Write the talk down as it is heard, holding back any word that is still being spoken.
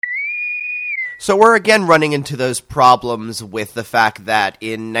So we're again running into those problems with the fact that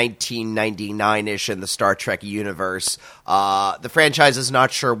in 1999-ish in the Star Trek universe, the franchise is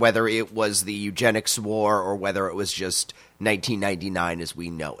not sure whether it was the eugenics war or whether it was just 1999 as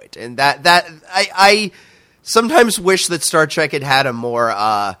we know it. And that I sometimes wish that Star Trek had had a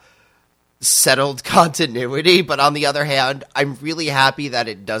more settled continuity, but on the other hand, I'm really happy that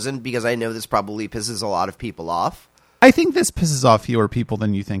it doesn't, because I know this probably pisses a lot of people off. I think this pisses off fewer people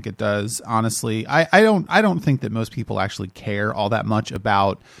than you think it does, honestly. I don't think that most people actually care all that much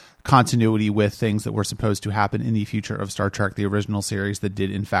about continuity with things that were supposed to happen in the future of Star Trek, the original series, that did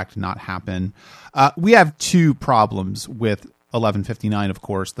in fact not happen. We have two problems with 1159, of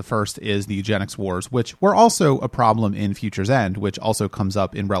course. The first is the eugenics wars, which were also a problem in Future's End, which also comes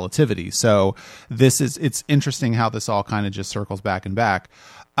up in Relativity. So it's interesting how this all kind of just circles back and back.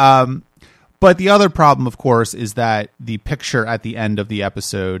 But the other problem, of course, is that the picture at the end of the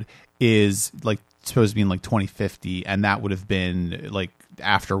episode is like supposed to be in like 2050, and that would have been like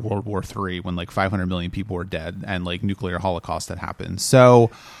after World War III, when like 500 million people were dead and like nuclear holocaust had happened. So,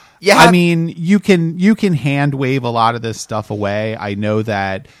 yeah, I mean, you can hand wave a lot of this stuff away. I know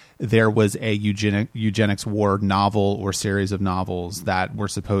that there was a eugenics war novel or series of novels that were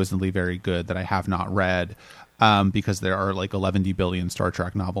supposedly very good that I have not read. Because there are like 11 billion Star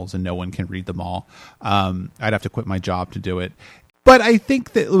Trek novels and no one can read them all. I'd have to quit my job to do it. But I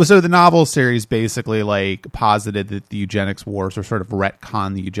think that, so the novel series basically like posited that the eugenics wars, or sort of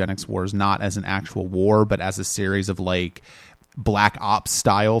retcon the eugenics wars, not as an actual war, but as a series of like Black Ops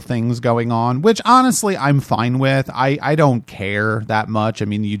style things going on, which honestly I'm fine with. I don't care that much. I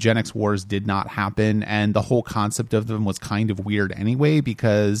mean, the eugenics wars did not happen, and the whole concept of them was kind of weird anyway,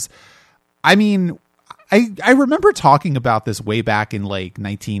 because I mean, I remember talking about this way back in like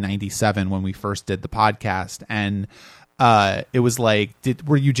 1997 when we first did the podcast, and it was like,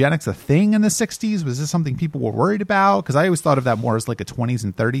 were eugenics a thing in the 60s? Was this something people were worried about? Because I always thought of that more as like a 20s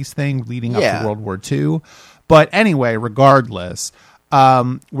and 30s thing leading up to World War II. But anyway, regardless,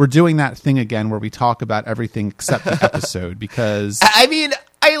 we're doing that thing again where we talk about everything except the episode, because I mean,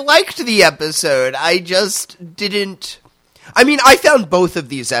 I liked the episode. I just didn't. I mean, I found both of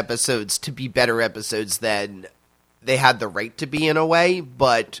these episodes to be better episodes than they had the right to be in a way,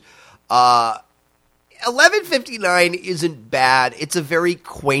 but 1159 isn't bad. It's a very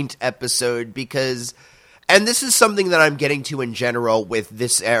quaint episode because, and this is something that I'm getting to in general with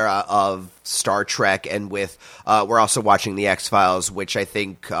this era of Star Trek, and with, we're also watching The X-Files, which I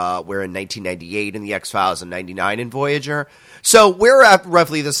think we're in 1998 in The X-Files and 99 in Voyager. So we're at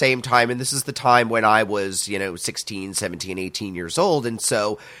roughly the same time, and this is the time when I was, 16, 17, 18 years old, and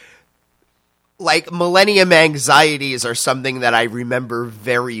so, like, millennium anxieties are something that I remember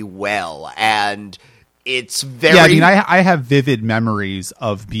very well, and it's very... Yeah, I mean, I have vivid memories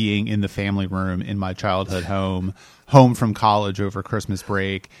of being in the family room in my childhood home from college over Christmas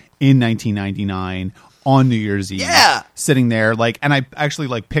break in 1999, on New Year's Eve, sitting there, like, and I actually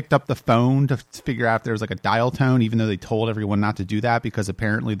like picked up the phone to figure out if there was like a dial tone, even though they told everyone not to do that, because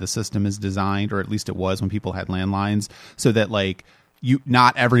apparently the system is designed, or at least it was when people had landlines, so that like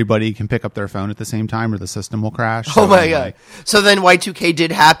not everybody can pick up their phone at the same time or the system will crash. So, oh my God. So then Y2K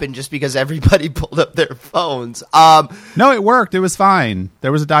did happen just because everybody pulled up their phones. No, it worked. It was fine.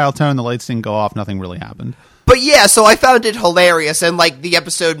 There was a dial tone. The lights didn't go off. Nothing really happened. But yeah, so I found it hilarious, and like the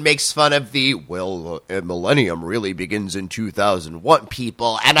episode makes fun of the, millennium really begins in 2001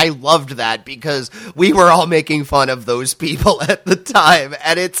 people, and I loved that because we were all making fun of those people at the time,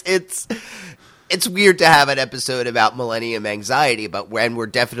 and it's weird to have an episode about millennium anxiety, but when we're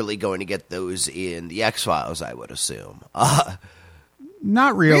definitely going to get those in the X-Files, I would assume.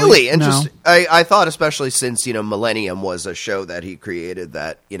 Not really. Really interesting. No. I thought, especially since, Millennium was a show that he created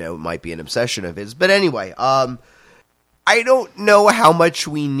that, might be an obsession of his. But anyway, I don't know how much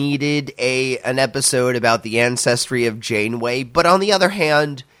we needed an episode about the ancestry of Janeway, but on the other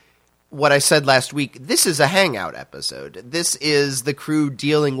hand, what I said last week, this is a hangout episode. This is the crew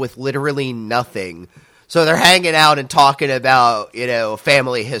dealing with literally nothing. So they're hanging out and talking about,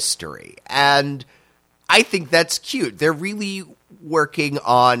 family history. And I think that's cute. They're really working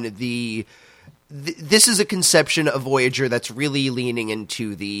on this is a conception of Voyager that's really leaning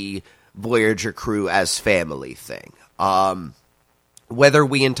into the Voyager crew as family thing. Whether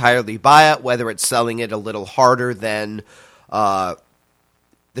we entirely buy it, whether it's selling it a little harder than the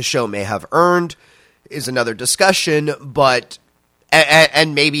show may have earned, is another discussion, but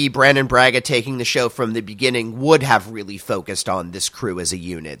and maybe Brandon Braga taking the show from the beginning would have really focused on this crew as a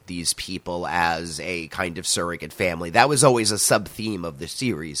unit, these people as a kind of surrogate family. That was always a sub-theme of the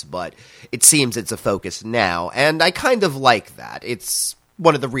series, but it seems it's a focus now, and I kind of like that.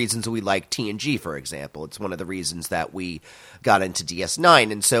 one of the reasons we like TNG, for example. It's one of the reasons that we got into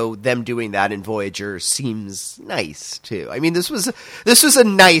DS9, and so them doing that in Voyager seems nice too. I mean, this was a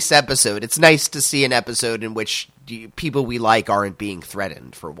nice episode. It's nice to see an episode in which people we like aren't being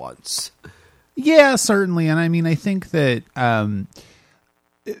threatened for once. Yeah, certainly. And I mean, I think that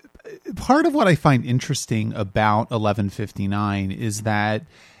part of what I find interesting about 1159 is that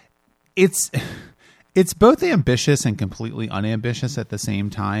it's both ambitious and completely unambitious at the same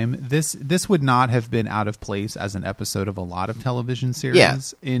time. This would not have been out of place as an episode of a lot of television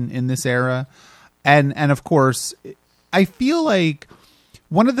series in this era. And of course, I feel like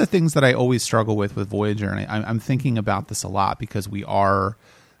one of the things that I always struggle with Voyager, and I'm thinking about this a lot because we're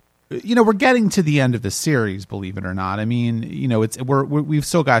getting to the end of the series, believe it or not. I mean, we've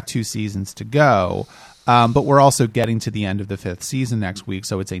still got 2 seasons to go. But we're also getting to the end of the 5th season next week,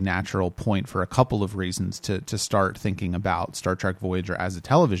 so it's a natural point for a couple of reasons to start thinking about Star Trek Voyager as a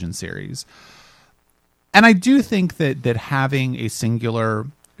television series. And I do think that having a singular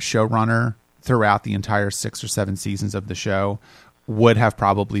showrunner throughout the entire 6 or 7 seasons of the show would have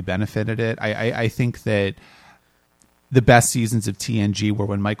probably benefited it. I think that the best seasons of TNG were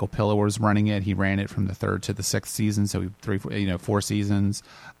when Michael Piller was running it. He ran it from the 3rd to the 6th season, so 4 seasons.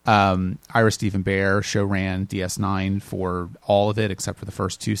 Ira Stephen Bear show ran DS9 for all of it except for the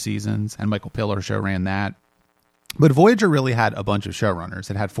first 2 seasons, and Michael Piller show ran that. But Voyager really had a bunch of showrunners.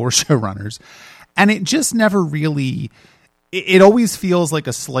 It had 4 showrunners, and it just never really... It always feels like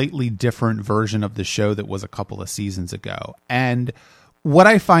a slightly different version of the show that was a couple of seasons ago. And what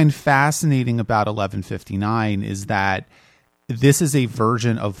I find fascinating about 1159 is that this is a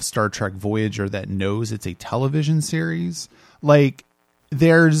version of Star Trek Voyager that knows it's a television series. Like,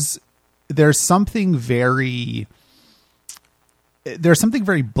 there's something very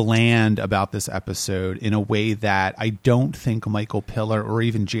bland about this episode in a way that I don't think Michael Piller or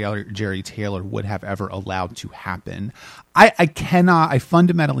even Jerry Taylor would have ever allowed to happen. I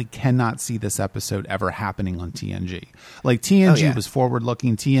fundamentally cannot see this episode ever happening on TNG. Like, TNG was forward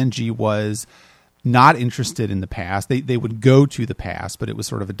looking. TNG was not interested in the past. They would go to the past, but it was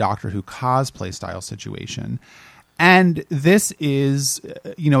sort of a Doctor Who cosplay style situation. And this is,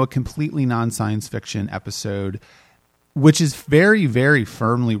 a completely non-science fiction episode, which is very, very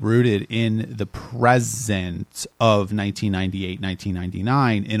firmly rooted in the present of 1998,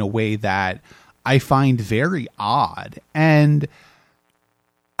 1999 in a way that I find very odd. And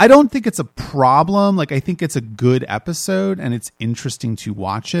I don't think it's a problem. Like, I think it's a good episode and it's interesting to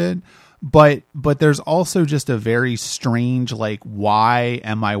watch it. But there's also just a very strange, like, why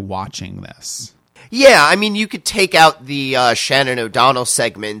am I watching this? Yeah, I mean, you could take out the Shannon O'Donnell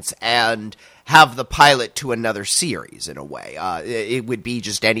segments and have the pilot to another series in a way. It would be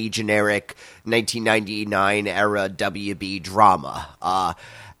just any generic 1999 era WB drama.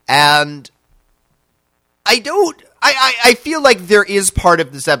 And I feel like there is part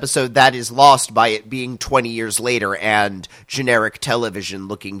of this episode that is lost by it being 20 years later and generic television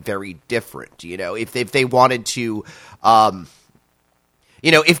looking very different. If they wanted to,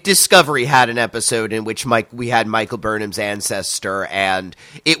 if Discovery had an episode in which we had Michael Burnham's ancestor and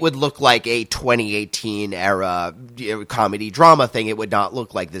it would look like a 2018 era comedy drama thing, it would not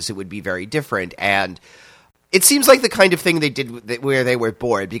look like this. It would be very different. And it seems like the kind of thing they did where they were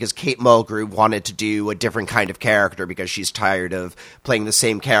bored because Kate Mulgrew wanted to do a different kind of character because she's tired of playing the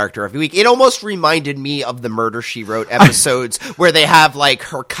same character every week. It almost reminded me of the Murder, She Wrote episodes where they have, like,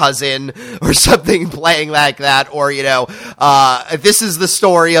 her cousin or something playing like that. Or, this is the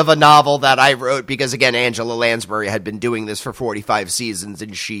story of a novel that I wrote because, again, Angela Lansbury had been doing this for 45 seasons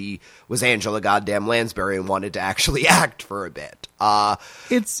and she was Angela goddamn Lansbury and wanted to actually act for a bit.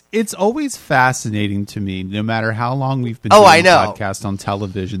 It's always fascinating to me, no matter how long we've been doing a podcast on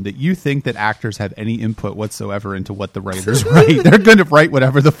television, that you think that actors have any input whatsoever into what the writers write. They're going to write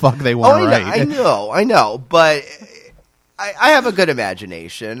whatever the fuck they want to write. I know, but I have a good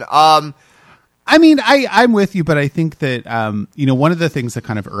imagination. I mean, I'm with you, but I think that, one of the things that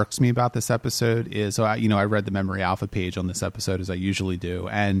kind of irks me about this episode is, I read the Memory Alpha page on this episode as I usually do,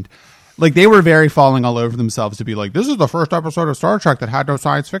 and like, they were very falling all over themselves to be like, this is the first episode of Star Trek that had no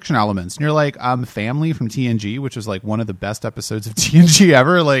science fiction elements. And you're like, Family from TNG, which is like one of the best episodes of TNG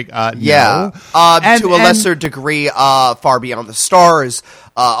ever. Like, yeah. No. To a lesser degree, Far Beyond the Stars,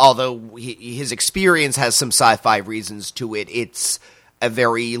 although his experience has some sci-fi reasons to it, it's a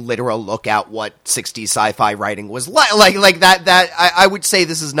very literal look at what 60s sci-fi writing was like that. I would say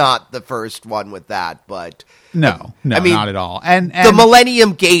this is not the first one with that, but... No, I mean, not at all. And the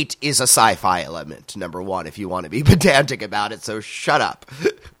Millennium Gate is a sci-fi element, number one, if you want to be pedantic about it, so shut up.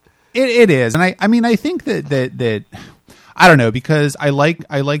 It is. And I mean, I think that I don't know, because I like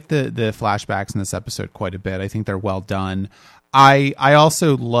the flashbacks in this episode quite a bit. I think they're well done. I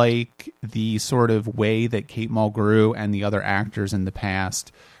also like the sort of way that Kate Mulgrew and the other actors in the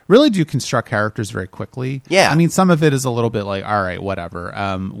past really do construct characters very quickly. Yeah. I mean, some of it is a little bit like, all right, whatever.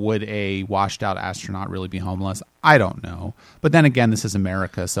 Would a washed out astronaut really be homeless? I don't know. But then again, this is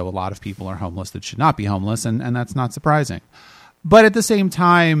America, so a lot of people are homeless that should not be homeless, and that's not surprising. But at the same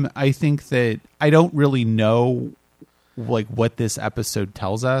time, I think that I don't really know like what this episode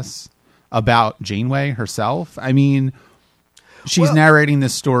tells us about Janeway herself. I mean, she's narrating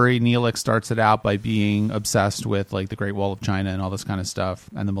this story. Neelix starts it out by being obsessed with like the Great Wall of China and all this kind of stuff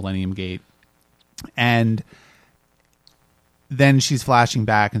and the Millennium Gate. And then she's flashing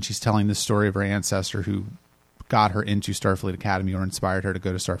back and she's telling the story of her ancestor who got her into Starfleet Academy or inspired her to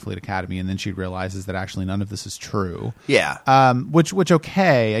go to Starfleet Academy. And then she realizes that actually none of this is true. Yeah. Which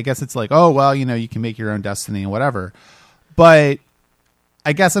okay. I guess it's like, oh, well, you know, you can make your own destiny and whatever. But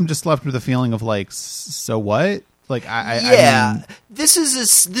I guess I'm just left with a feeling of like, so what? Like, I mean, this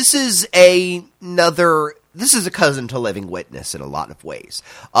is a cousin to Living Witness in a lot of ways.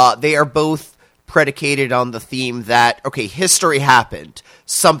 They are both predicated on the theme that, okay, history happened,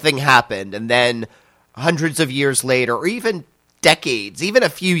 something happened, and then hundreds of years later, or even decades, even a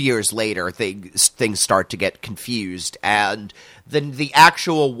few years later, things start to get confused, and then the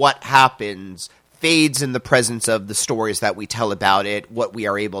actual what happens fades in the presence of the stories that we tell about it, what we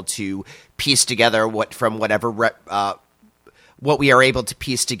are able to piece together, what we are able to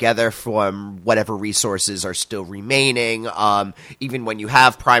piece together from whatever resources are still remaining. Even when you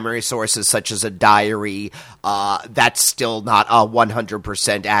have primary sources such as a diary, that's still not a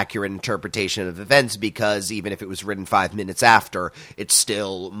 100% accurate interpretation of events, because even if it was written 5 minutes after, it's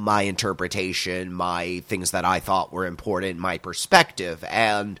still my interpretation, my things that I thought were important, my perspective.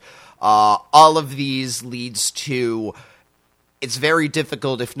 And all of these leads to, it's very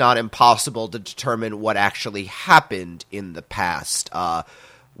difficult, if not impossible, to determine what actually happened in the past,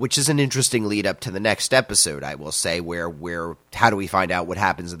 which is an interesting lead up to the next episode, I will say, where how do we find out what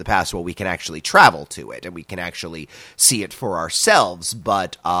happens in the past? Well, we can actually travel to it, and we can actually see it for ourselves,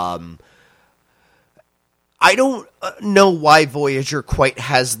 but I don't know why Voyager quite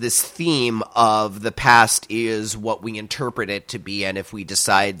has this theme of the past is what we interpret it to be, and if we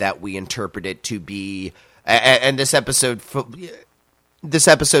decide that we interpret it to be, and this episode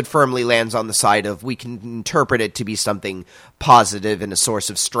firmly lands on the side of we can interpret it to be something positive and a source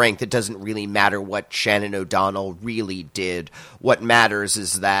of strength. It doesn't really matter what Shannon O'Donnell really did. What matters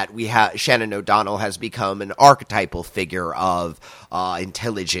is that Shannon O'Donnell has become an archetypal figure of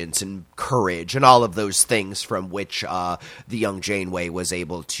intelligence and courage and all of those things from which the young Janeway was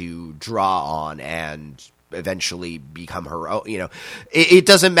able to draw on and eventually become her own. You know, it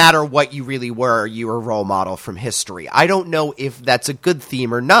doesn't matter what you really were, you were a role model from history. I don't know if that's a good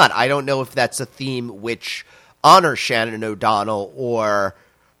theme or not. I don't know if that's a theme which honors Shannon O'Donnell or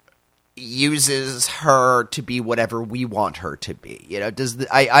uses her to be whatever we want her to be. You know,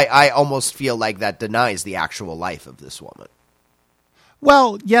 I almost feel like that denies the actual life of this woman.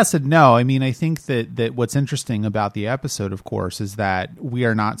 Well, yes and no. I mean, I think that what's interesting about the episode, of course, is that we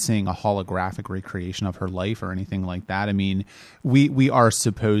are not seeing a holographic recreation of her life or anything like that. I mean, we are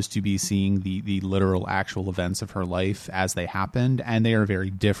supposed to be seeing the literal actual events of her life as they happened, and they are very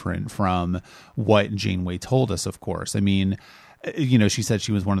different from what Janeway told us, of course. I mean, you know, she said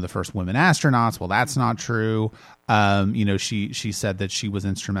she was one of the first women astronauts. Well, that's not true. You know, she said that she was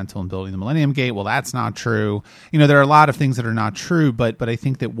instrumental in building the Millennium Gate. Well, that's not true. You know, there are a lot of things that are not true, but I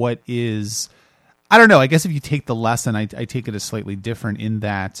think that what is, I don't know, I guess if you take the lesson, I take it as slightly different in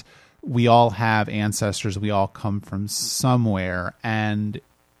that we all have ancestors. We all come from somewhere, and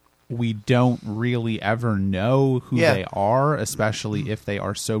we don't really ever know who they are, especially if they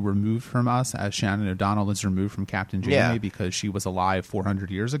are so removed from us as Shannon O'Donnell is removed from Captain Janeway because she was alive 400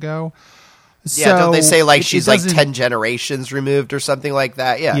 years ago. Yeah, so don't they say like she's like 10 generations removed or something like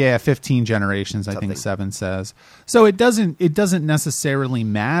that? Yeah, 15 generations, I think Seven says. So it doesn't necessarily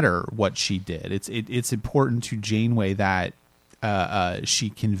matter what she did. It's important to Janeway that she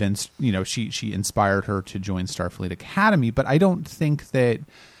convinced, you know, she inspired her to join Starfleet Academy, but I don't think that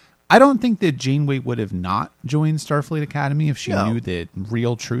Janeway would have not joined Starfleet Academy if she knew the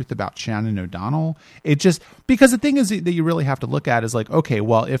real truth about Shannon O'Donnell. It just, because the thing is that you really have to look at is like, okay,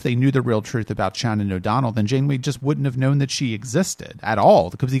 well, if they knew the real truth about Shannon O'Donnell, then Janeway just wouldn't have known that she existed at all,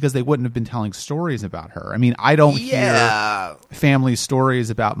 because they wouldn't have been telling stories about her. I mean, I don't hear family stories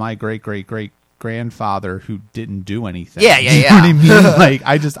about my great grandfather who didn't do anything. Yeah. You know what I mean?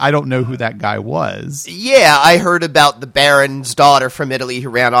 Like, I don't know who that guy was. Yeah, I heard about the Baron's daughter from Italy who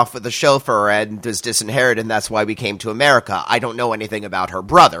ran off with the chauffeur and was disinherited, and that's why we came to America. I don't know anything about her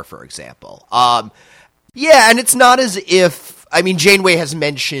brother, for example. Yeah, and it's not as if, I mean, Janeway has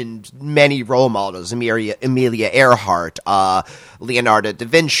mentioned many role models, Amelia Earhart, Leonardo da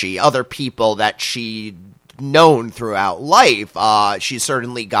Vinci, other people that she known throughout life. She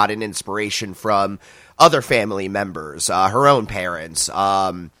certainly got an inspiration from other family members, her own parents,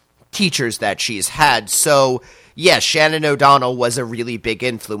 teachers that she's had. So, yes, Shannon O'Donnell was a really big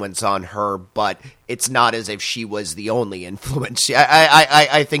influence on her, but it's not as if she was the only influence.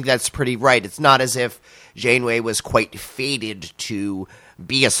 I think that's pretty right. It's not as if Janeway was quite fated to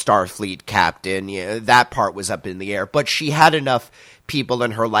be a Starfleet captain. That part was up in the air, but she had enough people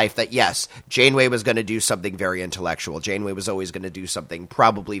in her life that, yes, Janeway was going to do something very intellectual. Janeway was always going to do something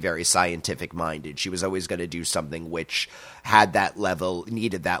probably very scientific-minded. She was always going to do something which had that level,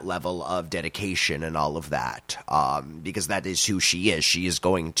 needed that level of dedication and all of that, because that is who she is. She is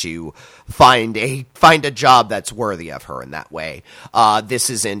going to find a job that's worthy of her in that way. This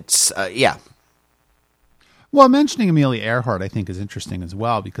isn't, yeah. Well, mentioning Amelia Earhart, I think, is interesting as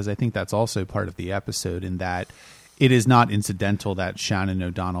well, because I think that's also part of the episode in that it is not incidental that Shannon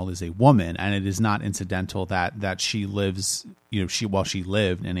O'Donnell is a woman, and it is not incidental that she lives, she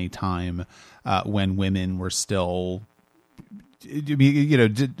lived in a time when women were still,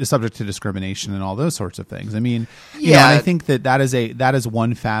 subject to discrimination and all those sorts of things. I mean, and I think that is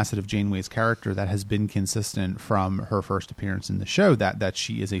one facet of Janeway's character that has been consistent from her first appearance in the show, that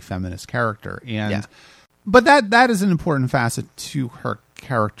she is a feminist character, and. Yeah. But that is an important facet to her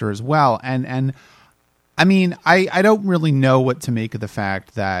character as well. And I mean, I don't really know what to make of the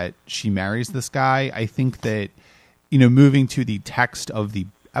fact that she marries this guy. I think that, moving to the text of the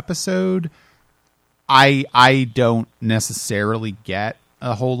episode, I don't necessarily get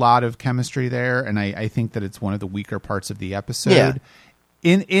a whole lot of chemistry there. And I think that it's one of the weaker parts of the episode.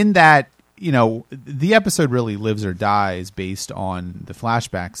 Yeah. In that, the episode really lives or dies based on the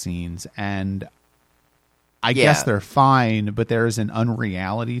flashback scenes, and I guess they're fine, but there is an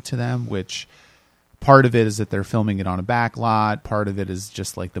unreality to them, which part of it is that they're filming it on a back lot. Part of it is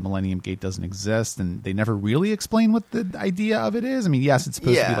just like the Millennium Gate doesn't exist, and they never really explain what the idea of it is. I mean, yes, it's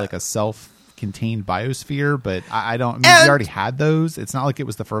supposed to be like a self-contained biosphere, but I don't, we already had those. It's not like it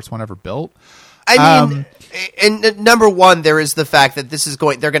was the first one ever built. I mean, and number one, there is the fact that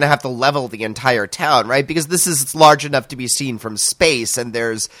they're going to have to level the entire town, right? Because this is large enough to be seen from space, and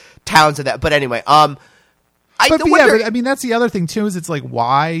there's towns of that. But anyway, but I mean, that's the other thing too. Is it's like,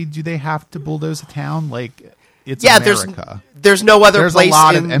 why do they have to bulldoze a town? Like, it's America. There's no other place. There's a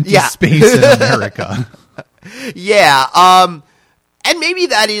lot of empty space in America. And maybe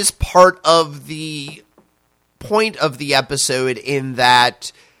that is part of the point of the episode, in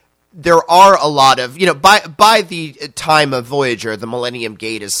that there are a lot of, by the time of Voyager, the Millennium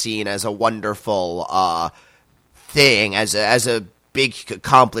Gate is seen as a wonderful thing, as a big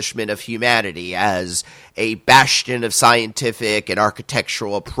accomplishment of humanity, as a bastion of scientific and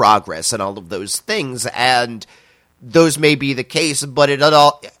architectural progress and all of those things. And those may be the case, but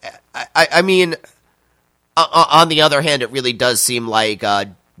I mean, on the other hand, it really does seem like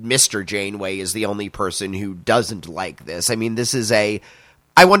Mr. Janeway is the only person who doesn't like this. I mean,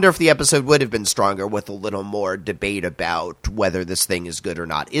 I wonder if the episode would have been stronger with a little more debate about whether this thing is good or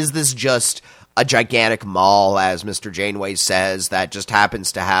not. Is this just a gigantic mall, as Mr. Janeway says, that just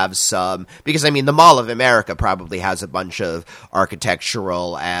happens to have some... Because, I mean, the Mall of America probably has a bunch of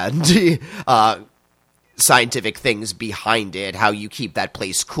architectural and scientific things behind it, how you keep that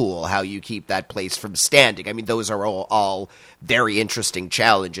place cool, how you keep that place from standing. I mean, those are all very interesting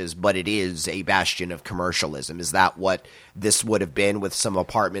challenges, but it is a bastion of commercialism. Is that what this would have been with some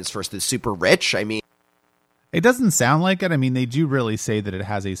apartments for the super rich? I mean... It doesn't sound like it. I mean, they do really say that it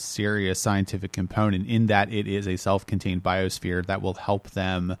has a serious scientific component, in that it is a self-contained biosphere that will help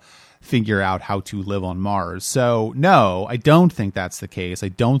them figure out how to live on Mars. So, no, I don't think that's the case. I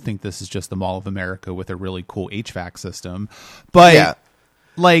don't think this is just the Mall of America with a really cool HVAC system. But,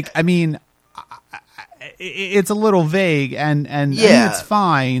 I mean... It's a little vague, and I mean, it's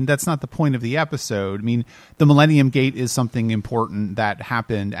fine. That's not the point of the episode. I mean, the Millennium Gate is something important that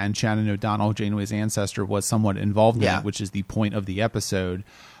happened, and Shannon O'Donnell, Janeway's ancestor, was somewhat involved in it, which is the point of the episode.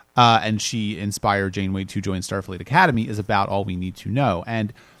 And she inspired Janeway to join Starfleet Academy is about all we need to know.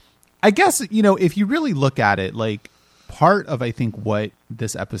 And I guess, if you really look at it, like, part of, I think, what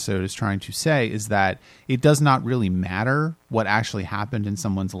this episode is trying to say is that it does not really matter what actually happened in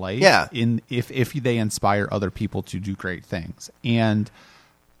someone's life if they inspire other people to do great things. And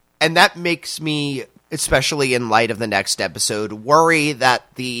And that makes me, especially in light of the next episode, worry that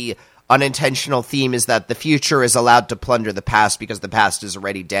the unintentional theme is that the future is allowed to plunder the past because the past is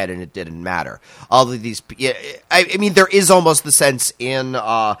already dead and it didn't matter. All of these, I mean, there is almost the sense in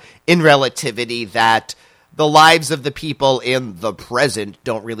Relativity that the lives of the people in the present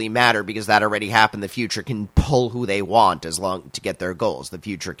don't really matter because that already happened. The future can pull who they want as long to get their goals. The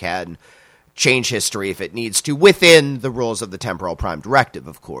future can change history if it needs to, within the rules of the Temporal Prime Directive,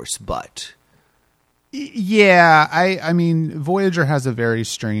 of course, but... Yeah, I mean, Voyager has a very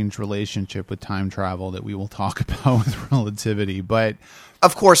strange relationship with time travel that we will talk about with Relativity, but...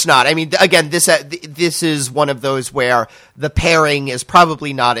 Of course not. I mean, again, this is one of those where the pairing is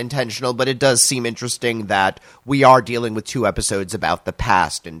probably not intentional, but it does seem interesting that we are dealing with 2 episodes about the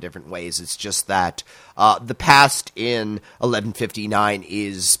past in different ways. It's just that the past in 1159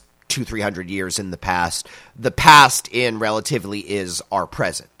 is 200-300 years in the past. The past in Relativity is our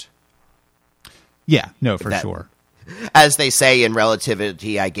present. Yeah, no, for sure. As they say in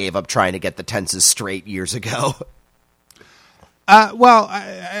Relativity, I gave up trying to get the tenses straight years ago. Well,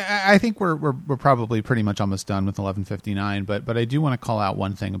 I think we're probably pretty much almost done with 1159, but I do want to call out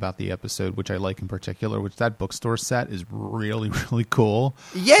one thing about the episode, which I like in particular, which that bookstore set is really, really cool.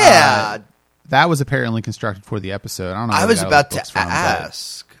 Yeah. That was apparently constructed for the episode. I don't know. I was about to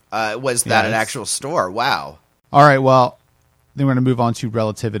ask, was that an actual store? Wow. All right, well, then we're going to move on to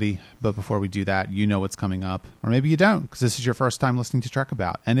Relativity, but before we do that, you know what's coming up. Or maybe you don't, because this is your first time listening to Trek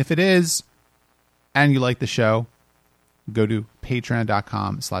About. And if it is, and you like the show, go to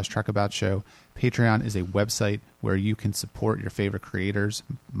patreon.com/trekaboutshow. Patreon is a website where you can support your favorite creators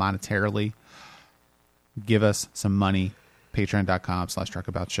monetarily. Give us some money.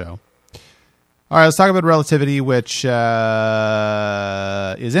 Patreon.com/trekaboutshow. All right, let's talk about Relativity, which is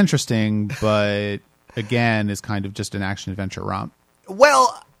interesting, but again is kind of just an action-adventure romp.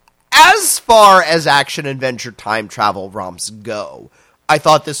 Well, as far as action-adventure time travel romps go, I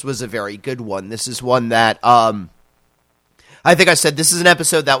thought this was a very good one. This is one that... I think I said this is an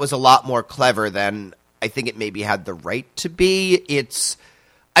episode that was a lot more clever than I think it maybe had the right to be. It's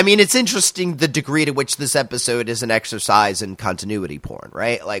interesting the degree to which this episode is an exercise in continuity porn,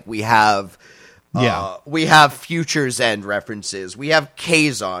 right? Like we have Future's End references, we have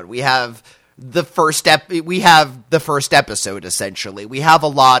Kazon, we have the first episode essentially. We have a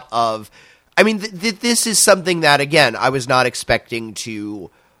lot of. I mean, this is something that again I was not expecting to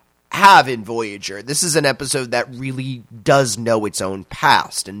have in Voyager. This is an episode that really does know its own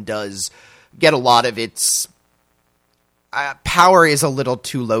past and does get a lot of its power is a little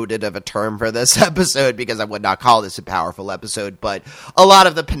too loaded of a term for this episode because I would not call this a powerful episode, but a lot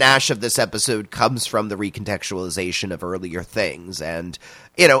of the panache of this episode comes from the recontextualization of earlier things, and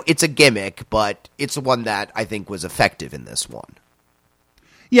it's a gimmick, but it's one that I think was effective in this one.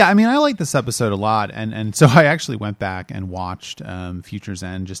 Yeah, I mean, I like this episode a lot, and so I actually went back and watched Future's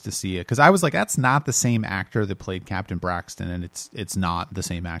End just to see it, because I was like, that's not the same actor that played Captain Braxton, and it's not the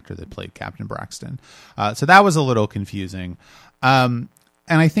same actor that played Captain Braxton. So that was a little confusing. And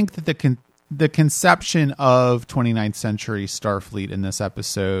I think that the conception of 29th century Starfleet in this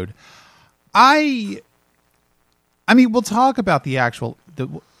episode, I mean, we'll talk about the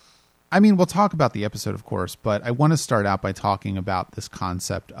we'll talk about the episode, of course, but I want to start out by talking about this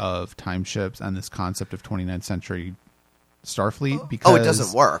concept of time ships and this concept of 29th century Starfleet. Because it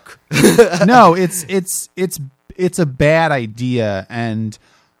doesn't work. No, it's a bad idea, and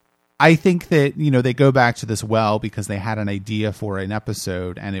I think that they go back to this well because they had an idea for an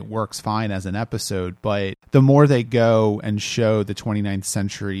episode, and it works fine as an episode. But the more they go and show the 29th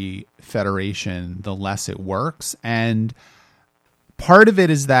century Federation, the less it works, and part of it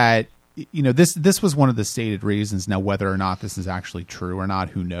is that this was one of the stated reasons. Now, whether or not this is actually true or not,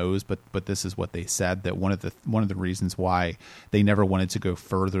 who knows? But this is what they said, that one of the reasons why they never wanted to go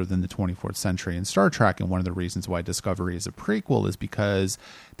further than the 24th century in Star Trek, and one of the reasons why Discovery is a prequel, is because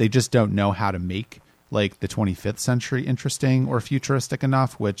they just don't know how to make like the 25th century interesting or futuristic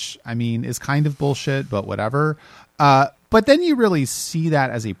enough. Which I mean is kind of bullshit, but whatever. But then you really see that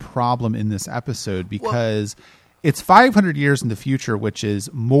as a problem in this episode because. Well, it's 500 years in the future, which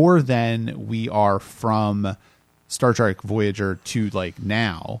is more than we are from Star Trek Voyager to like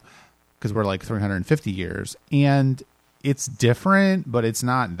now, because we're like 350 years. And it's different, but it's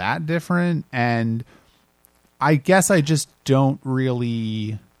not that different. And I guess I just don't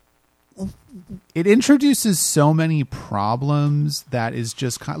really... It introduces so many problems that is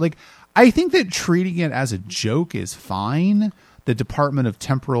just kind of like... I think that treating it as a joke is fine. The Department of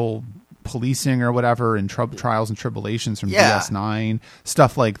Temporal policing or whatever, and trials and tribulations from Yeah. DS9,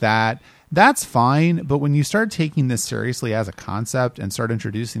 stuff like that. That's fine, but when you start taking this seriously as a concept and start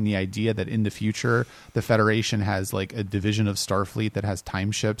introducing the idea that in the future the Federation has like a division of Starfleet that has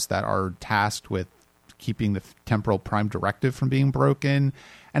time ships that are tasked with keeping the temporal prime directive from being broken,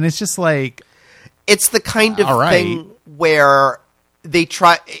 and it's just like, it's the kind of all right. thing where they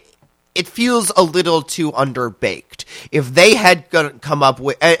try. It feels a little too underbaked. If they had come up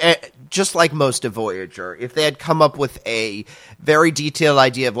with, just like most of Voyager, if they had come up with a very detailed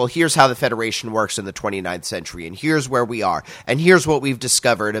idea of, well, here's how the Federation works in the 29th century, and here's where we are, and here's what we've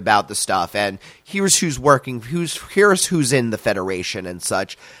discovered about the stuff, and here's who's working, here's who's in the Federation and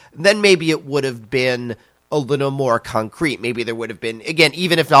such, then maybe it would have been a little more concrete. Maybe there would have been, again,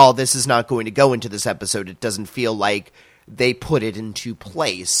 even if all this is not going to go into this episode, it doesn't feel like they put it into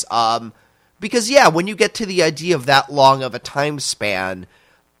place. Because, yeah, when you get to the idea of that long of a time span,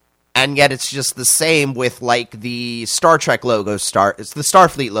 and yet it's just the same with, like, the Star Trek logo, it's the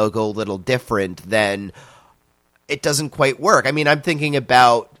Starfleet logo a little different, then it doesn't quite work. I mean, I'm thinking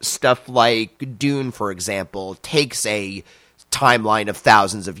about stuff like Dune, for example, takes a timeline of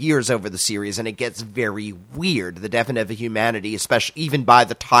thousands of years over the series, and it gets very weird. The Definite of Humanity, especially even by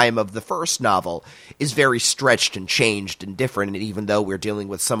the time of the first novel, is very stretched and changed and different, and even though we're dealing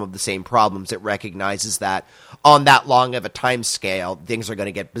with some of the same problems, it recognizes that on that long of a time scale, things are going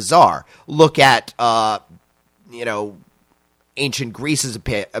to get bizarre. Look at, ancient Greece as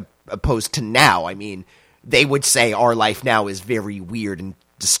opposed to now. I mean, they would say our life now is very weird and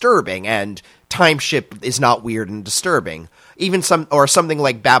disturbing, and Time Ship is not weird and disturbing. Even something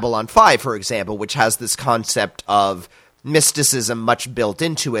like Babylon 5, for example, which has this concept of mysticism much built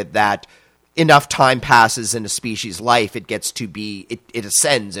into it, that enough time passes in a species' life, it gets to be, it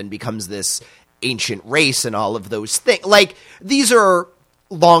ascends and becomes this ancient race and all of those things. Like, these are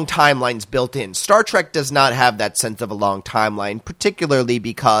long timelines built in. Star Trek does not have that sense of a long timeline, particularly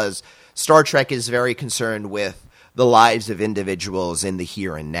because Star Trek is very concerned with the lives of individuals in the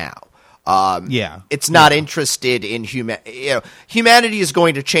here and now. It's not interested in humanity is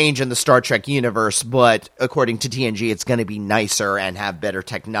going to change in the Star Trek universe, but according to TNG, it's going to be nicer and have better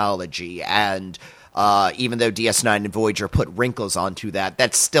technology. And even though DS9 and Voyager put wrinkles onto that,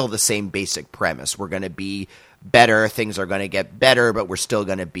 that's still the same basic premise. We're going to be better, things are going to get better, but we're still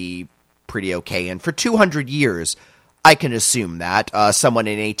going to be pretty okay. And for 200 years, I can assume that someone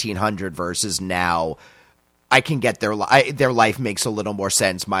in 1800 versus now, I can get their life makes a little more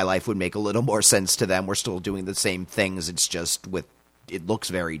sense. My life would make a little more sense to them. We're still doing the same things. It's just it looks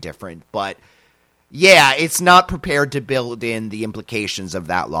very different. But yeah, it's not prepared to build in the implications of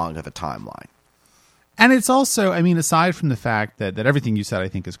that long of a timeline. And it's also, I mean, aside from the fact that everything you said I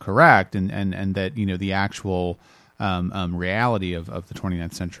think is correct, and that, the actual reality of the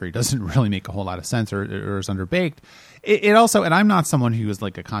 29th century doesn't really make a whole lot of sense or is underbaked. It also, and I'm not someone who is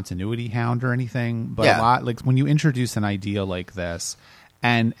like a continuity hound or anything, but a lot, like when you introduce an idea like this,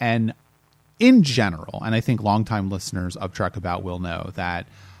 and in general, and I think longtime listeners of Trek About will know that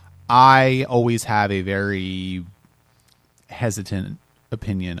I always have a very hesitant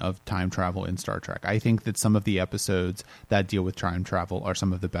opinion of time travel in Star Trek. I think that some of the episodes that deal with time travel are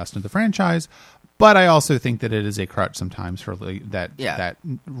some of the best in the franchise, but I also think that it is a crutch sometimes for that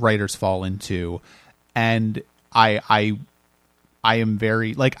writers fall into. And I am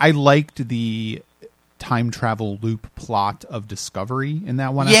very, like, I liked the time travel loop plot of Discovery in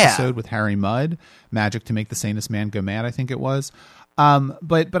that one episode with Harry Mudd, Magic to Make the Sanest Man Go Mad, I think it was.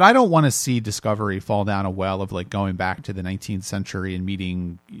 But I don't want to see Discovery fall down a well of like going back to the 19th century and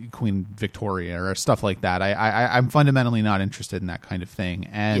meeting Queen Victoria or stuff like that. I'm fundamentally not interested in that kind of thing.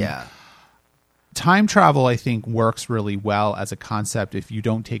 And time travel, I think, works really well as a concept if you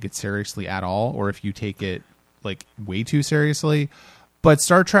don't take it seriously at all, or if you take it like way too seriously. But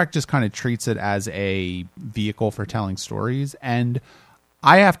Star Trek just kind of treats it as a vehicle for telling stories. And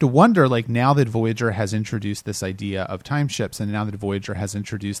I have to wonder, like, now that Voyager has introduced this idea of time ships, and now that Voyager has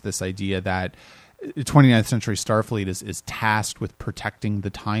introduced this idea that 29th century Starfleet is tasked with protecting the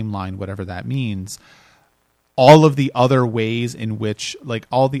timeline, whatever that means, all of the other ways in which, like,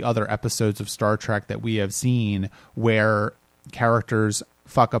 all the other episodes of Star Trek that we have seen where characters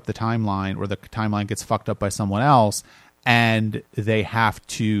fuck up the timeline, or the timeline gets fucked up by someone else, and they have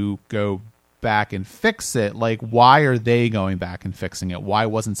to go back and fix it. Like, why are they going back and fixing it? Why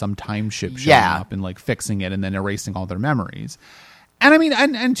wasn't some time ship showing up and like fixing it and then erasing all their memories? And I mean,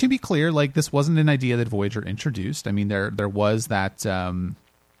 and to be clear, like, this wasn't an idea that Voyager introduced. I mean, there was that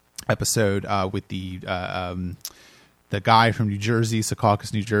episode with the the guy from New Jersey,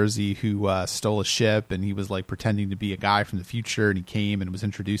 Secaucus, New Jersey, who stole a ship, and he was like pretending to be a guy from the future, and he came and was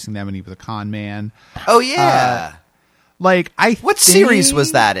introducing them, and he was a con man. Oh yeah. What series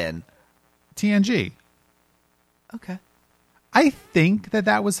was that in? TNG. Okay. I think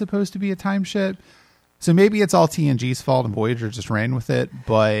that was supposed to be a time ship. So maybe it's all TNG's fault and Voyager just ran with it,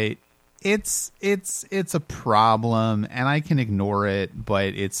 but it's a problem and I can ignore it,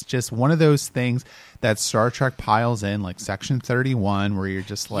 but it's just one of those things that Star Trek piles in like Section 31 where you're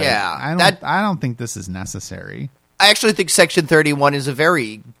just like, I don't think this is necessary. I actually think Section 31 is a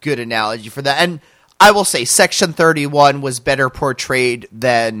very good analogy for that. And I will say Section 31 was better portrayed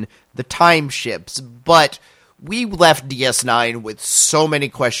than the time ships, but we left DS9 with so many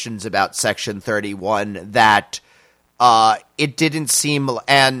questions about Section 31 that it didn't seem,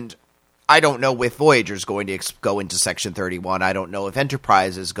 and I don't know if Voyager's going to go into Section 31. I don't know if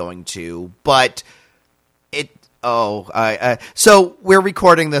Enterprise is going to, but so we're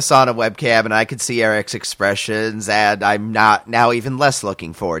recording this on a webcam, and I can see Eric's expressions, and I'm not now even less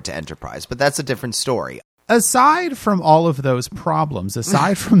looking forward to Enterprise, but that's a different story. Aside from all of those problems,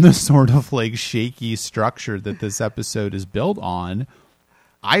 aside from the sort of like shaky structure that this episode is built on,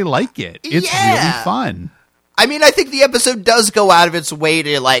 I like it. It's really fun. I mean, I think the episode does go out of its way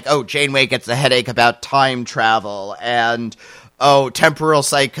to like, Janeway gets a headache about time travel and temporal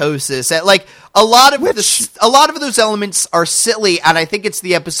psychosis. And, like a lot of those elements are silly, and I think it's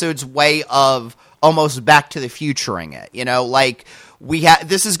the episode's way of almost Back to the Futuring it. You know, like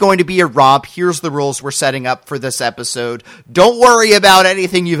this is going to be a romp. Here's the rules we're setting up for this episode. Don't worry about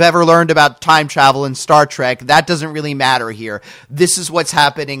anything you've ever learned about time travel in Star Trek. That doesn't really matter here. This is what's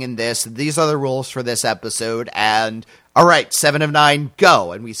happening in this. These are the rules for this episode. And all right, 7 of 9,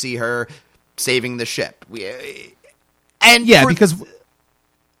 go. And we see her saving the ship. Because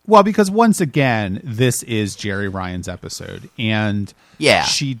once again, this is Jerry Ryan's episode, and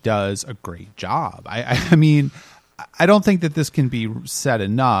she does a great job. I mean, I don't think that this can be said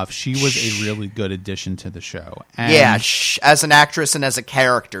enough. She was a really good addition to the show. And as an actress and as a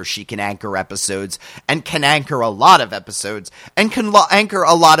character, she can anchor episodes and can anchor a lot of episodes and can anchor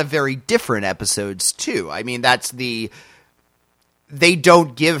a lot of very different episodes too. I mean, they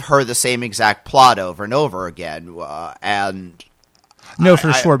don't give her the same exact plot over and over again.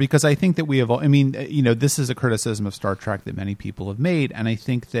 Sure, because I think that we have, this is a criticism of Star Trek that many people have made, and I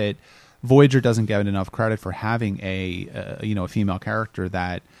think that Voyager doesn't get enough credit for having a female character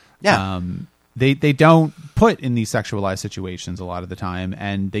that they don't put in these sexualized situations a lot of the time,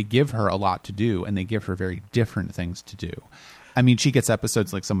 and they give her a lot to do, and they give her very different things to do. I mean, she gets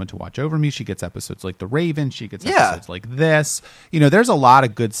episodes like Someone to Watch Over Me. She gets episodes like The Raven. She gets episodes like this. There's a lot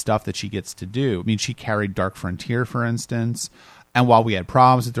of good stuff that she gets to do. I mean, she carried Dark Frontier, for instance. And while we had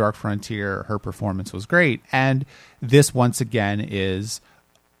problems with Dark Frontier, her performance was great. And this, once again, is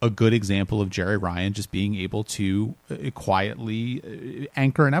a good example of Jerry Ryan just being able to quietly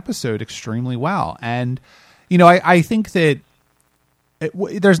anchor an episode extremely well. And, I think that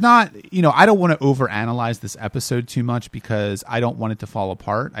there's not, I don't want to overanalyze this episode too much because I don't want it to fall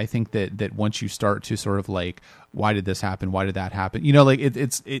apart. I think that once you start to sort of like, why did this happen? Why did that happen?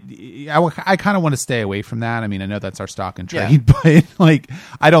 I kind of want to stay away from that. I mean, I know that's our stock and trade, but like,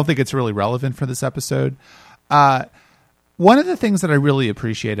 I don't think it's really relevant for this episode. One of the things that I really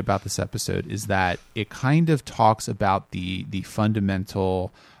appreciate about this episode is that it kind of talks about the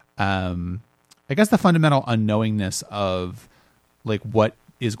fundamental, the fundamental unknowingness of like what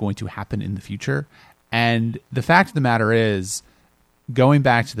is going to happen in the future. And the fact of the matter is, going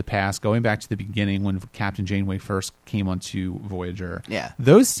back to the past, going back to the beginning when Captain Janeway first came onto Voyager,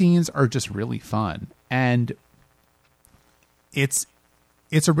 those scenes are just really fun. And it's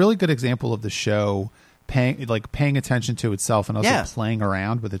a really good example of the show paying attention to itself and also playing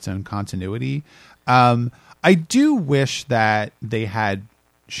around with its own continuity. I do wish that they had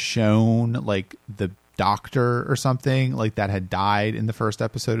shown like the Doctor or something like that had died in the first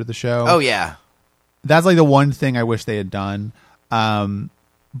episode of the show. Oh yeah. That's like the one thing I wish they had done.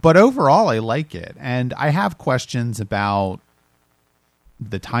 But overall I like it. And I have questions about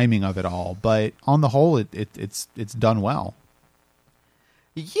the timing of it all, but on the whole it's done well.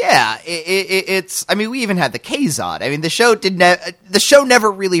 Yeah, it's. I mean, we even had the Kazon. I mean, the show never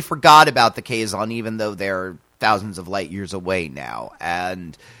really forgot about the Kazon, even though they're thousands of light years away now.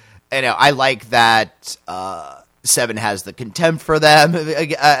 And I like that Seven has the contempt for them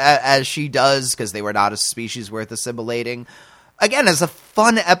as she does, because they were not a species worth assimilating. Again, as a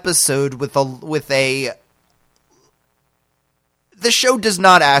fun episode with a the show does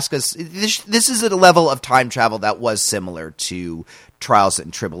not ask us. This is at a level of time travel that was similar to Trials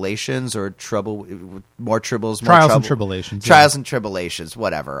and Tribulations, or more Tribbles, more Trials trouble. and Tribulations. Trials and Tribulations,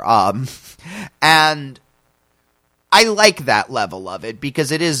 whatever. And I like that level of it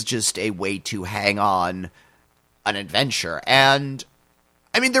because it is just a way to hang on an adventure. And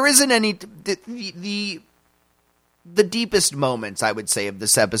I mean, there isn't any the deepest moments, I would say, of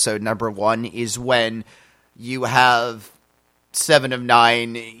this episode. Number one is when you have Seven of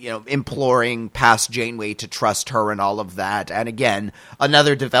Nine, imploring past Janeway to trust her and all of that. And again,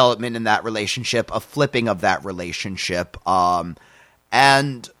 another development in that relationship, a flipping of that relationship.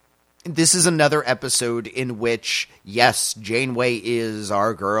 And this is another episode in which, yes, Janeway is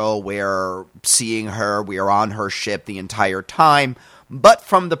our girl. We're seeing her. We are on her ship the entire time. But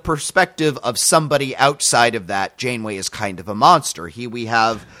from the perspective of somebody outside of that, Janeway is kind of a monster. Here we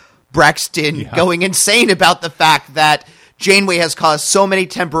have Braxton going insane about the fact that Janeway has caused so many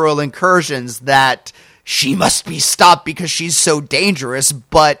temporal incursions that she must be stopped because she's so dangerous.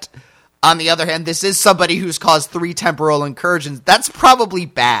 But on the other hand, this is somebody who's caused 3 temporal incursions. That's probably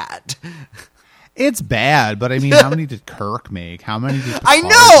bad. It's bad, but I mean, how many did Kirk make? How many did Picard I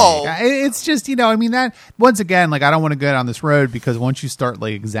know make? It's just, I mean, that once again, like, I don't want to go down this road because once you start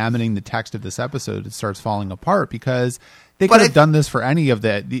like examining the text of this episode, it starts falling apart because they could have done this for any of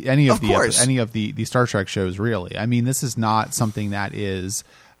the Star Trek shows, really. I mean, this is not something that is,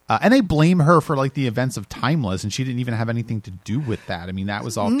 and they blame her for like the events of Timeless, and she didn't even have anything to do with that. I mean, that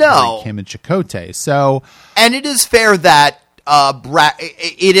was all Kim and Chakotay. So, and it is fair that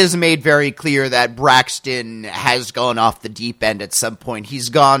it is made very clear that Braxton has gone off the deep end at some point. He's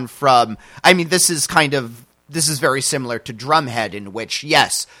gone from, I mean, this is very similar to Drumhead, in which,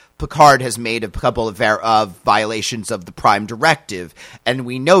 yes, Picard has made a couple of violations of the Prime Directive, and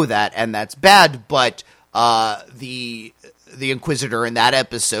we know that, and that's bad, but the Inquisitor in that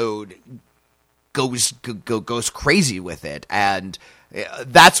episode goes crazy with it, and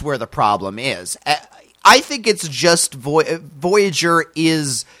that's where the problem is. I think it's just Voyager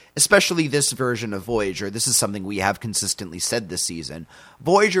is, especially this version of Voyager, this is something we have consistently said this season,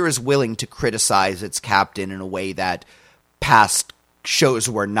 Voyager is willing to criticize its captain in a way that past shows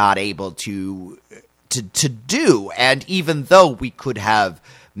were not able to do. And even though we could have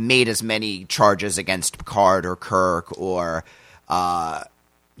made as many charges against Picard or Kirk or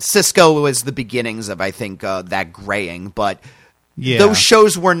Sisko was the beginnings of, I think, that graying, but those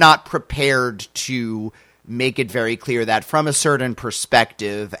shows were not prepared to make it very clear that from a certain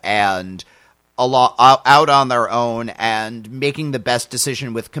perspective and out on their own and making the best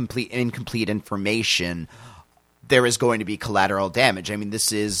decision with incomplete information, there is going to be collateral damage. I mean,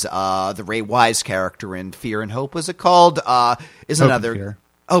 this is the Ray Wise character in Fear and Hope, was it called?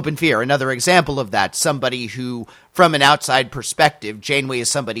 Hope and Fear, another example of that. Somebody who, from an outside perspective, Janeway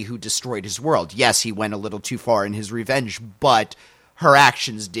is somebody who destroyed his world. Yes, he went a little too far in his revenge, but her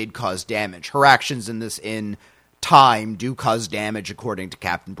actions did cause damage. Her actions in time do cause damage, according to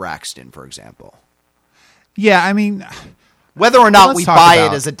Captain Braxton, for example. Yeah, I mean, whether or not we buy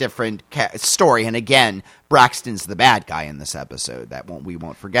it is a different story. And again, Braxton's the bad guy in this episode. We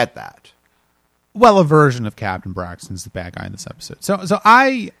won't forget that. Well, a version of Captain Braxton's the bad guy in this episode. So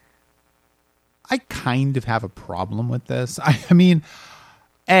I kind of have a problem with this. I mean,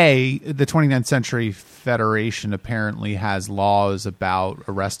 the 29th Century Federation apparently has laws about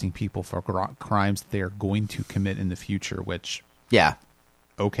arresting people for crimes that they are going to commit in the future, which... Yeah.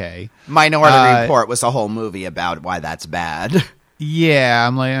 Okay. Minority Report was a whole movie about why that's bad. Yeah,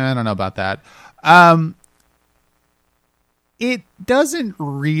 I'm like, I don't know about that. It doesn't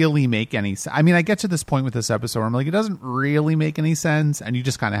really make any sense. I mean, I get to this point with this episode where I'm like, it doesn't really make any sense, and you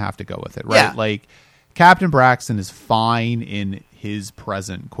just kind of have to go with it, right? Yeah. Like, Captain Braxton is fine in his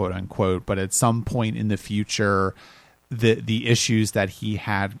present, quote unquote, but at some point in the future, the issues that he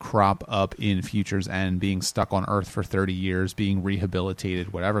had crop up in Future's End, being stuck on Earth for 30 years, being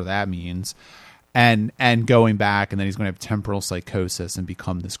rehabilitated, whatever that means, and going back, and then he's going to have temporal psychosis and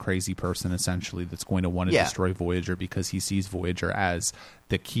become this crazy person, essentially, that's going to want to destroy Voyager because he sees Voyager as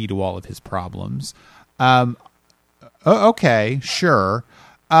the key to all of his problems. Okay, sure.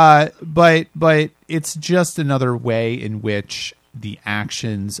 But it's just another way in which the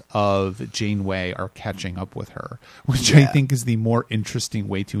actions of Janeway are catching up with her, which I think is the more interesting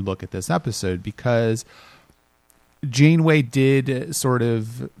way to look at this episode, because Janeway did sort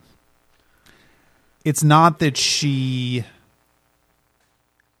of... It's not that she...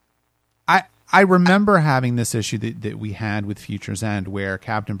 I remember having this issue that we had with Future's End, where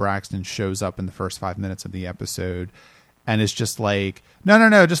Captain Braxton shows up in the first 5 minutes of the episode and is just like,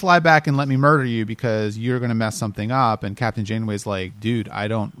 no, just lie back and let me murder you because you're going to mess something up. And Captain Janeway's like, dude, I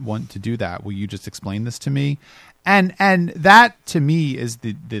don't want to do that. Will you just explain this to me? And that to me is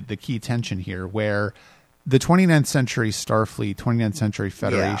the key tension here, where the 29th century Starfleet, 29th century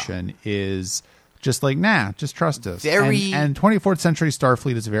Federation is just like, nah, just trust us. And 24th century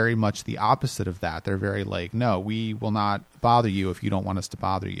Starfleet is very much the opposite of that. They're very like, no, we will not bother you if you don't want us to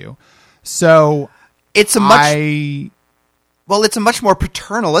bother you. So it's a much more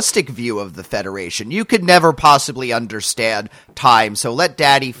paternalistic view of the Federation. You could never possibly understand time, so let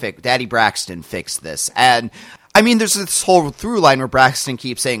Daddy Braxton fix this. And I mean, there's this whole through line where Braxton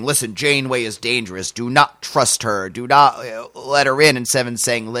keeps saying, listen, Janeway is dangerous. Do not trust her. Do not let her in. And Seven's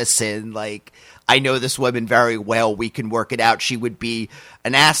saying, listen, like, I know this woman very well. We can work it out. She would be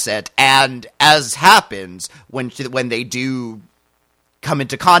an asset. And as happens, when they do come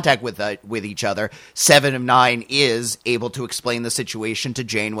into contact with each other, 7 of 9 is able to explain the situation to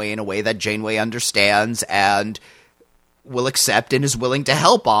Janeway in a way that Janeway understands and will accept and is willing to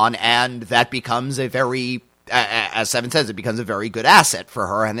help on. And that becomes a very, as Seven says, it becomes a very good asset for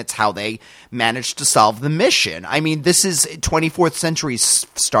her, and it's how they manage to solve the mission. I mean, this is 24th century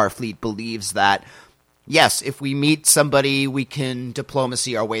Starfleet believes that, yes, if we meet somebody, we can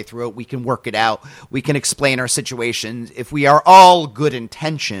diplomacy our way through it, we can work it out, we can explain our situation. If we are all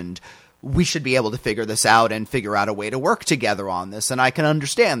good-intentioned, we should be able to figure this out and figure out a way to work together on this, and I can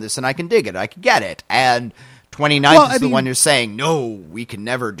understand this, and I can dig it, I can get it. And 29th is the one who's saying, no, we can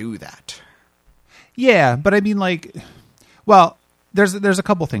never do that. Yeah, but I mean, like, well, there's a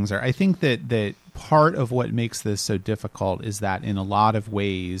couple things there. I think that part of what makes this so difficult is that in a lot of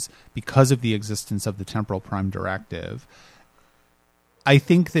ways, because of the existence of the Temporal Prime Directive, I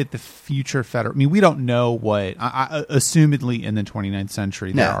think that the future I mean, we don't know what, assumedly in the 29th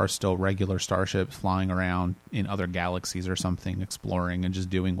century, there are still regular starships flying around in other galaxies or something, exploring and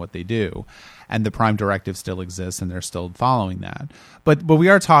just doing what they do. And the Prime Directive still exists and they're still following that. But we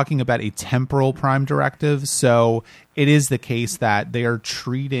are talking about a temporal Prime Directive. So it is the case that they are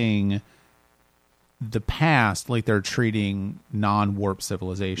treating the past like they're treating non-warp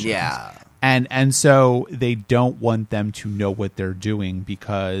civilizations. Yeah. And so they don't want them to know what they're doing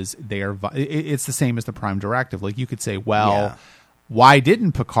because they are. It's the same as the Prime Directive. Like, you could say, well, why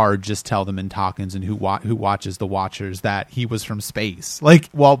didn't Picard just tell them in Talkins and who watches the Watchers that he was from space? Like,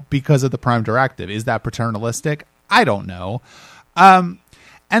 well, because of the Prime Directive. Is that paternalistic? I don't know. And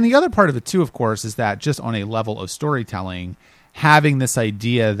the other part of it too, of course, is that just on a level of storytelling, having this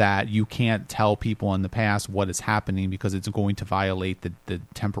idea that you can't tell people in the past what is happening because it's going to violate the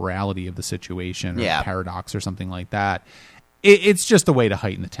temporality of the situation or the paradox or something like that. It's just a way to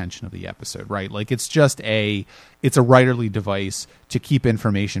heighten the tension of the episode, right? Like, it's a writerly device to keep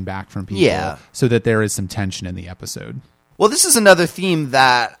information back from people so that there is some tension in the episode. Well, this is another theme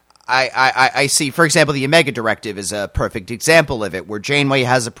that I see. For example, the Omega Directive is a perfect example of it, where Janeway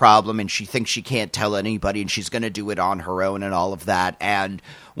has a problem and she thinks she can't tell anybody and she's going to do it on her own and all of that. And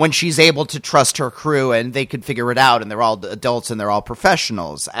when she's able to trust her crew and they can figure it out and they're all adults and they're all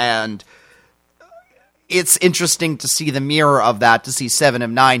professionals. And it's interesting to see the mirror of that, to see 7 of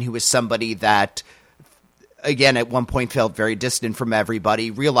 9, who is somebody that, again, at one point felt very distant from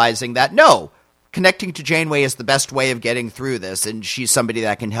everybody, realizing that, no, connecting to Janeway is the best way of getting through this, and she's somebody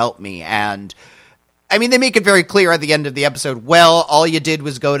that can help me. And, I mean, they make it very clear at the end of the episode, well, all you did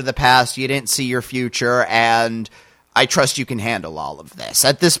was go to the past, you didn't see your future, and I trust you can handle all of this.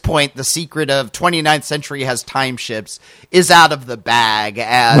 At this point, the secret of 29th century has time ships is out of the bag,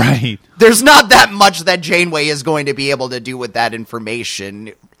 and there's not that much that Janeway is going to be able to do with that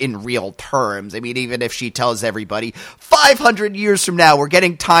information in real terms. I mean, even if she tells everybody, 500 years from now, we're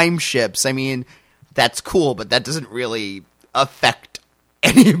getting time ships, I mean, that's cool, but that doesn't really affect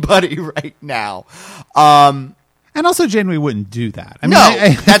anybody right now. And also, Janeway wouldn't do that. I mean, no,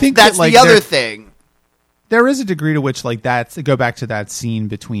 I think that's the other thing. There is a degree to which, like, go back to that scene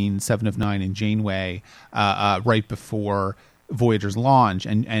between 7 of 9 and Janeway right before Voyager's launch,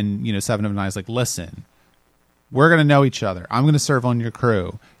 and you know, 7 of 9 is like, listen, we're going to know each other. I'm going to serve on your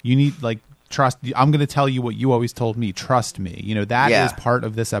crew. You need, like, trust. I'm going to tell you what you always told me. Trust me. You know, that is part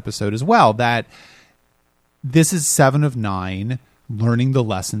of this episode as well, that this is 7 of 9 learning the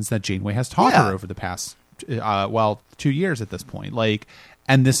lessons that Janeway has taught her over the past, 2 years at this point. Like,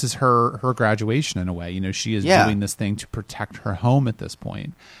 and this is her graduation in a way. You know, she is doing this thing to protect her home at this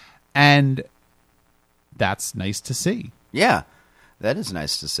point. And that's nice to see. Yeah, that is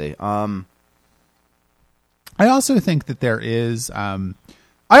nice to see. I also think that there is... I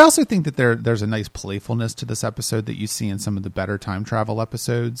also think that there's a nice playfulness to this episode that you see in some of the better time travel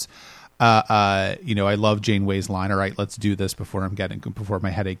episodes. I love Janeway's line, all right, let's do this before my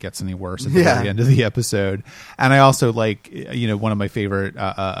headache gets any worse at the very end of the episode. And I also like, one of my favorite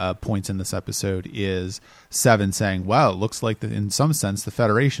points in this episode is Seven saying, wow, it looks like in some sense the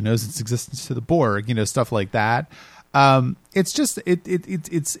Federation owes its existence to the Borg, stuff like that. It's just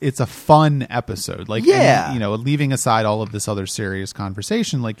it's a fun episode, like, and, leaving aside all of this other serious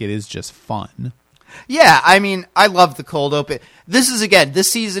conversation, like, it is just fun. Yeah, I mean, I love the cold open.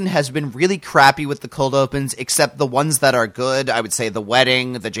 This season has been really crappy with the cold opens, except the ones that are good. I would say the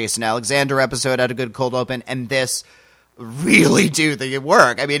wedding, the Jason Alexander episode had a good cold open, and this really do the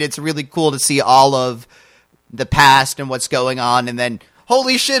work. I mean, it's really cool to see all of the past and what's going on, and then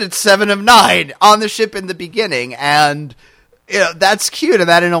holy shit, it's 7 of 9 on the ship in the beginning, and that's cute. And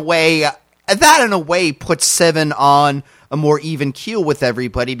that in a way puts Seven on a more even keel with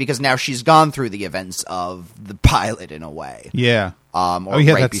everybody, because now she's gone through the events of the pilot in a way. Yeah.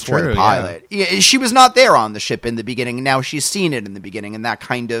 Right before the pilot. Yeah, she was not there on the ship in the beginning. Now she's seen it in the beginning, and that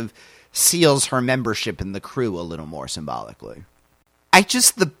kind of seals her membership in the crew a little more symbolically.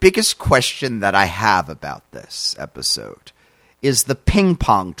 The biggest question that I have about this episode is the ping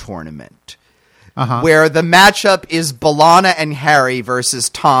pong tournament, where the matchup is B'Elanna and Harry versus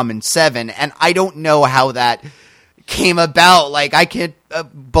Tom and Seven, and I don't know how that came about. Like, I can't.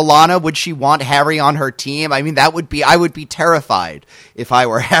 B'Elanna, would she want Harry on her team? I mean, I would be terrified if I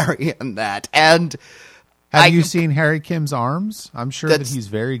were Harry in that. And have you seen Harry Kim's arms? I'm sure that he's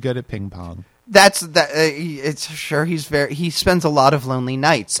very good at ping pong. He spends a lot of lonely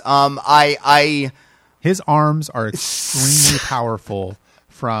nights. His arms are extremely powerful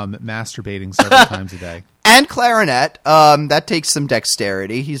from masturbating several times a day. And clarinet, that takes some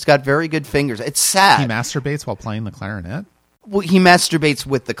dexterity. He's got very good fingers. It's sad. He masturbates while playing the clarinet? Well, he masturbates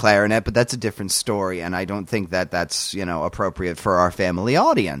with the clarinet, but that's a different story, and I don't think that's, appropriate for our family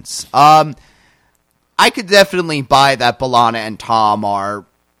audience. I could definitely buy that B'Elanna and Tom are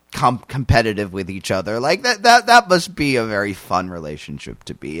competitive with each other. Like, that must be a very fun relationship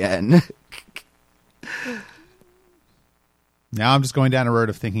to be in. Now I'm just going down a road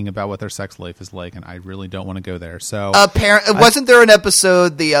of thinking about what their sex life is like, and I really don't want to go there. So, wasn't there an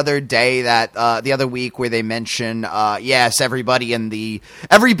episode the other day the other week where they mention, yes, everybody on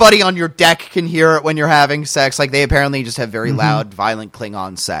your deck can hear it when you're having sex? Like, they apparently just have very loud, violent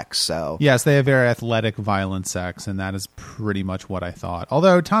Klingon sex. So yes, they have very athletic, violent sex, and that is pretty much what I thought.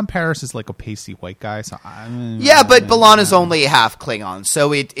 Although Tom Paris is like a pasty white guy, so but B'Elanna's only half Klingon,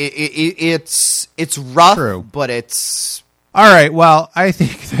 so it's rough, True. But it's. All right, well, I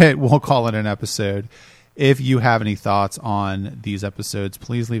think that we'll call it an episode. If you have any thoughts on these episodes,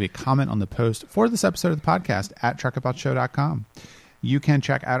 please leave a comment on the post for this episode of the podcast at trekaboutshow.com. You can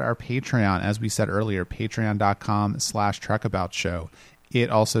check out our Patreon, as we said earlier, patreon.com/trekaboutshow. It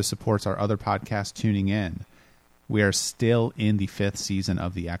also supports our other podcast, Tuning In. We are still in the 5th season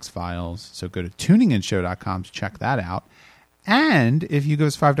of The X-Files, so go to tuninginshow.com to check that out. And if you go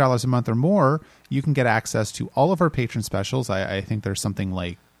as $5 a month or more, you can get access to all of our patron specials. I think there's something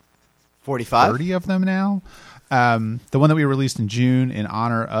like 45, 30 of them now. The one that we released in June in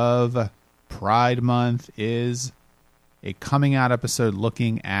honor of Pride Month is a coming out episode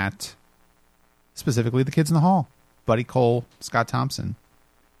looking at specifically the kids in the hall. Buddy Cole, Scott Thompson.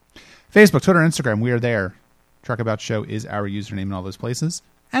 Facebook, Twitter, Instagram, we are there. Trek About Show is our username in all those places.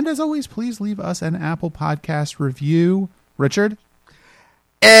 And as always, please leave us an Apple Podcast review. Richard?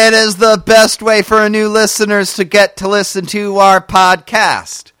 It is the best way for new listeners to get to listen to our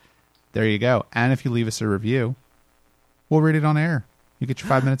podcast. There you go. And if you leave us a review, we'll read it on air. You get your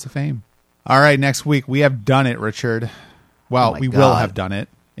 5 minutes of fame. All right, next week, we have done it, Richard. Well, we will have done it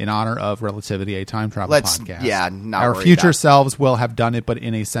in honor of Relativity, a time travel podcast. Yeah, our future selves will have done it, but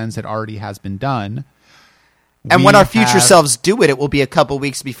in a sense, it already has been done. And when our future selves do it, it will be a couple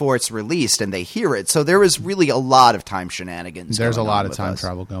weeks before it's released and they hear it. So there is really a lot of time shenanigans. There's a lot of time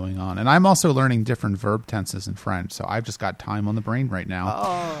travel going on. And I'm also learning different verb tenses in French. So I've just got time on the brain right now.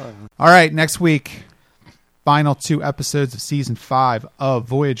 Oh. All right, next week, final 2 episodes of Season 5 of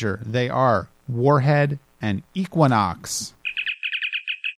Voyager. They are Warhead and Equinox.